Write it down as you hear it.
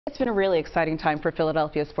It's been a really exciting time for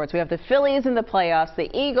Philadelphia sports. We have the Phillies in the playoffs. The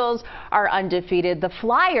Eagles are undefeated. The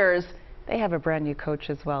Flyers, they have a brand new coach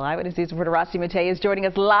as well. Eyewitness News reporter DiMattei is joining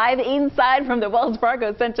us live inside from the Wells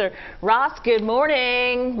Fargo Center. Ross, good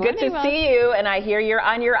morning. Good to see you. And I hear you're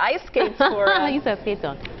on your ice skates for us. You have skates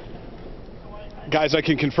on. Guys, I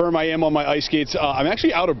can confirm I am on my ice skates. I'm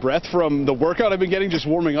actually out of breath from the workout I've been getting just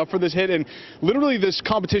warming up for this hit, and literally this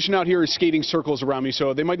competition out here is skating circles around me,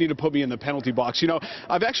 so they might need to put me in the penalty box. You know,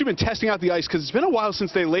 I've actually been testing out the ice because it's been a while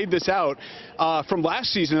since they laid this out from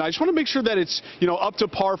last season. I just want to make sure that it's, you know, up to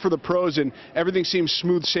par for the pros, and everything seems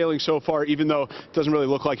smooth sailing so far, even though it doesn't really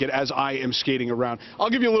look like it as I am skating around. I'll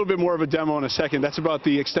give you a little bit more of a demo in a second. That's about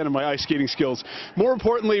the extent of my ice skating skills. More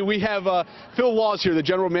importantly, we have Phil Laws here, the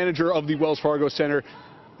general manager of the Wells Fargo Center.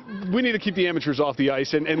 We need to keep the amateurs off the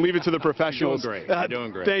ice and leave it to the professionals. You're doing great. You're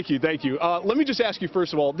doing great. Thank you, thank you. Let me just ask you,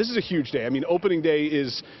 first of all, this is a huge day. I mean, opening day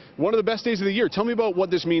is one of the best days of the year. Tell me about what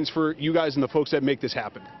this means for you guys and the folks that make this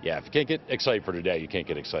happen. Yeah, if you can't get excited for today, you can't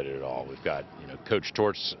get excited at all. We've got, Coach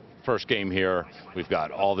Tort's first game here. We've got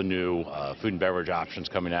all the new food and beverage options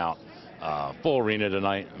coming out. Full arena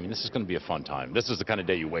tonight. I mean, this is going to be a fun time. This is the kind of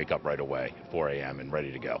day you wake up right away, 4 a.m. and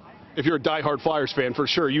ready to go. If you're a diehard Flyers fan, for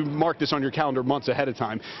sure, you marked this on your calendar months ahead of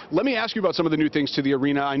time. Let me ask you about some of the new things to the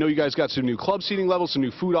arena. I know you guys got some new club seating levels, some new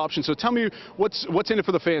food options. So tell me what's in it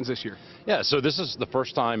for the fans this year. Yeah, so this is the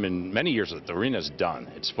first time in many years that the arena's done.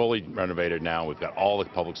 It's fully renovated now. We've got all the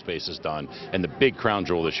public spaces done, and the big crown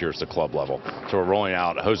jewel this year is the club level. So we're rolling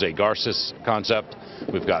out a Jose Garces concept.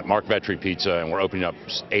 We've got Mark Vetri Pizza, and we're opening up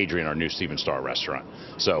Adrian, our new Steven Star restaurant.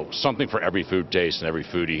 So something for every food taste and every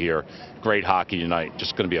foodie here. Great hockey tonight.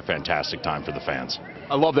 Just going to be a fantastic time for the fans.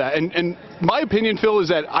 I love that. And my opinion, Phil, is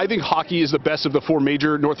that I think hockey is the best of the four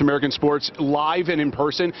major North American sports, live and in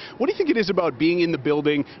person. What do you think it is about being in the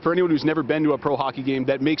building, for anyone who's never been to a pro hockey game,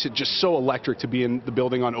 that makes it just so electric to be in the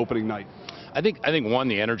building on opening night? I think one,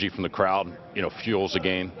 the energy from the crowd, fuels the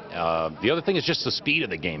game. The other thing is just the speed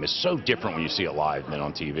of the game is so different when you see it live than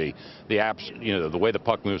on TV. The apps, the way the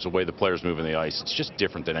puck moves, the way the players move in the ice, it's just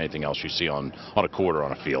different than anything else you see on a court or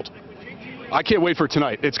on a field. I can't wait for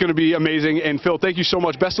tonight. It's going to be amazing. And Phil, thank you so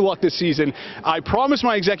much. Best of luck this season. I promised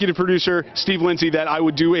my executive producer, Steve Lindsay, that I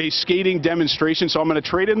would do a skating demonstration. So I'm going to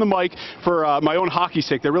trade in the mic for my own hockey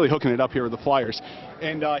stick. They're really hooking it up here with the Flyers.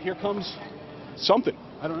 And here comes something.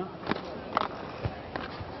 I don't know.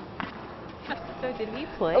 So did he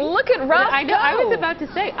play? Look at Ross. I know. I was about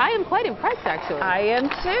to say, I am quite impressed, actually. I am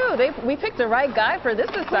too. We picked the right guy for this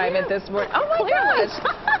assignment this morning. Oh my gosh.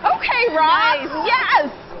 Okay, Ross.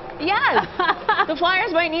 Nice. Yes. Yes. The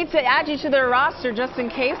Flyers might need to add you to their roster just in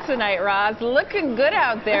case tonight, Roz. Looking good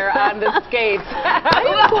out there on the skates.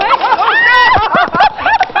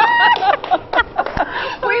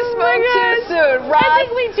 We spoke too soon, Roz. I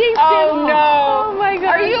think we jinxed him. Oh no. Oh my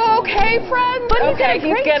God. Are you okay, friend? But okay,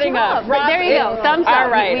 he's getting up. But there you go. Thumbs up.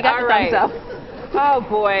 All right. We got the thumbs up. Oh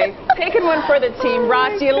boy, taking one for the team.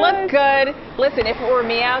 Ross, you look good. Listen, if it were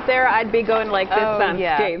me out there, I'd be going like this on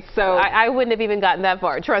skates. So I wouldn't have even gotten that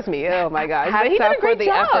far. Trust me. Oh my gosh. But he did a great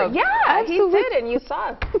job. Effort. Yeah, absolutely. he did, and you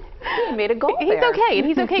saw. He made a goal there. He's okay, and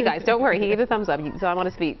he's okay, guys. Don't worry. He gave a thumbs up. So I'm on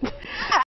his feet.